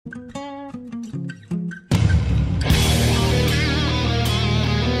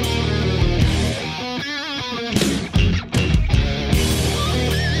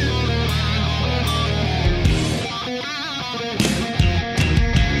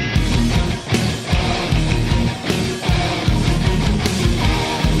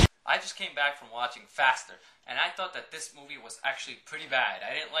just came back from watching Faster, and I thought that this movie was actually pretty bad.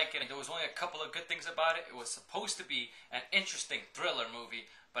 I didn't like it. There was only a couple of good things about it. It was supposed to be an interesting thriller movie,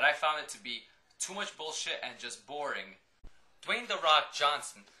 but I found it to be too much bullshit and just boring. Dwayne "The Rock"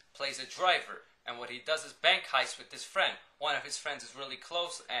 Johnson plays a driver, and what he does is bank heist with his friend. One of his friends is really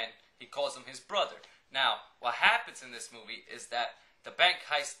close, and he calls him his brother. Now, what happens in this movie is that the bank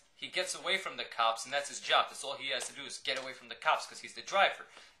heist, he gets away from the cops, and that's his job. That's all he has to do is get away from the cops because he's the driver,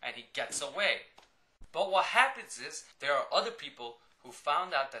 and he gets away. But what happens is there are other people who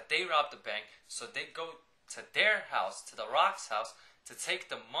found out that they robbed the bank, so they go to their house, to The Rock's house, to take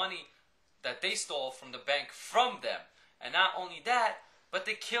the money that they stole from the bank from them. And not only that, but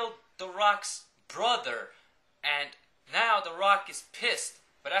they killed The Rock's brother, and now The Rock is pissed.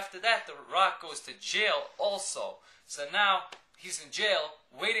 But after that, The Rock goes to jail also. So now he's in jail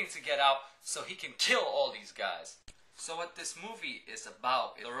waiting to get out so he can kill all these guys. So what this movie is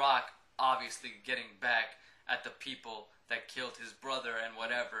about, The Rock obviously getting back at the people that killed his brother and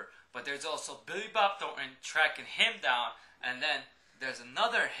whatever. But there's also Billy Bob Thornton tracking him down, and then there's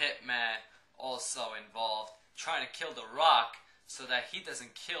another hitman also involved trying to kill The Rock so that he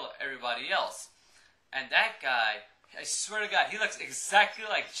doesn't kill everybody else. And that guy, I swear to God, he looks exactly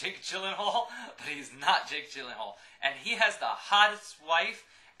like Jake Gyllenhaal, but he's not Jake Gyllenhaal. And he has the hottest wife,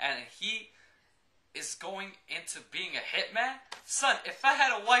 and he is going into being a hitman. Son, if I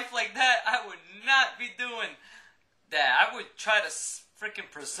had a wife like that, I would not be doing that. I would try to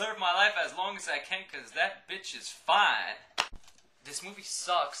freaking preserve my life as long as I can, because that bitch is fine. This movie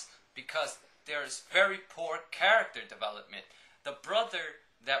sucks because there is very poor character development. The brother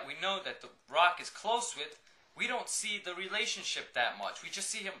that we know that The Rock is close with, we don't see the relationship that much. We just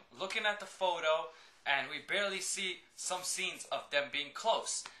see him looking at the photo, and we barely see some scenes of them being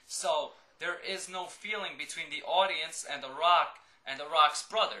close. So there is no feeling between the audience and The Rock and The Rock's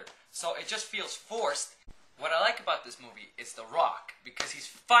brother. So it just feels forced. What I like about this movie is The Rock, because he's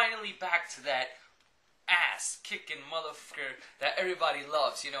finally back to that ass-kicking motherfucker that everybody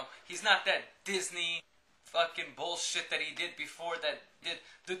loves, you know. He's not that Disney fucking bullshit that he did before, that did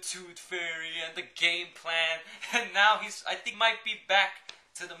the Tooth Fairy and the Game Plan, and now he's, I think, might be back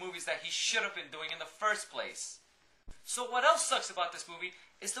to the movies that he should have been doing in the first place. So what else sucks about this movie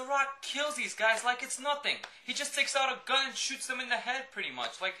is The Rock kills these guys like it's nothing. He just takes out a gun and shoots them in the head pretty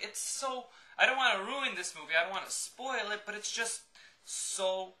much. Like, it's so, I don't want to ruin this movie, I don't want to spoil it, but it's just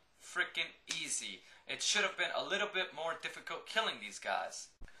so freaking easy. It should have been a little bit more difficult killing these guys.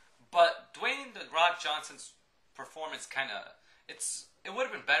 But Dwayne "The Rock" Johnson's performance it would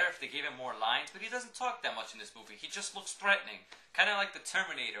have been better if they gave him more lines, but he doesn't talk that much in this movie. He just looks threatening. Kind of like the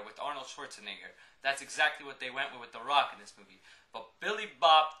Terminator with Arnold Schwarzenegger. That's exactly what they went with The Rock in this movie. But Billy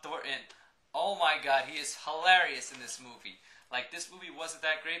Bob Thornton, oh my God, he is hilarious in this movie. Like, this movie wasn't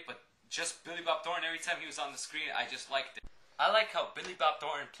that great, but just Billy Bob Thornton, every time he was on the screen, I just liked it. I like how Billy Bob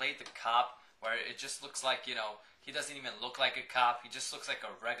Thornton played the cop, where it just looks like, you know, he doesn't even look like a cop. He just looks like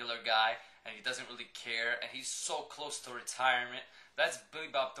a regular guy, and he doesn't really care, and he's so close to retirement. That's Billy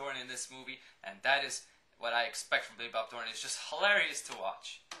Bob Thornton in this movie, and that is what I expect from Billy Bob Thornton. It's just hilarious to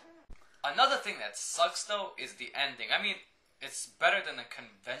watch. Another thing that sucks, though, is the ending. I mean, it's better than the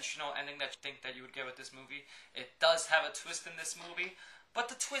conventional ending that you think that you would get with this movie. It does have a twist in this movie, but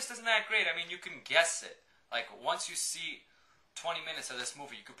the twist isn't that great. I mean, you can guess it. Like, once you see 20 minutes of this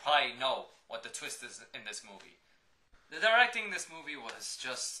movie, you could probably know what the twist is in this movie. The directing in this movie was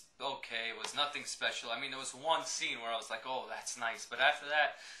just okay. It was nothing special. I mean, there was one scene where I was like, oh, that's nice. But after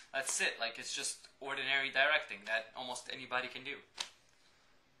that, that's it. Like, it's just ordinary directing that almost anybody can do.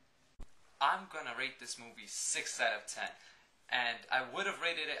 I'm gonna rate this movie 6 out of 10. And I would have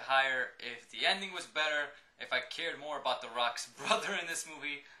rated it higher if the ending was better, if I cared more about The Rock's brother in this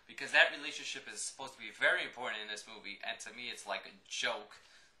movie, because that relationship is supposed to be very important in this movie, and to me it's like a joke.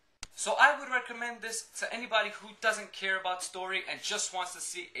 So I would recommend this to anybody who doesn't care about story and just wants to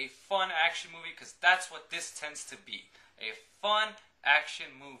see a fun action movie, because that's what this tends to be. A fun action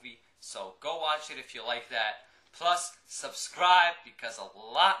movie. So go watch it if you like that. Plus, subscribe because a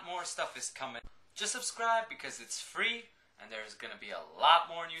lot more stuff is coming. Just subscribe because it's free, and there's going to be a lot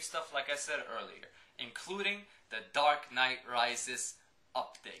more new stuff like I said earlier, including the Dark Knight Rises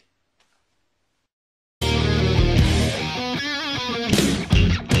update.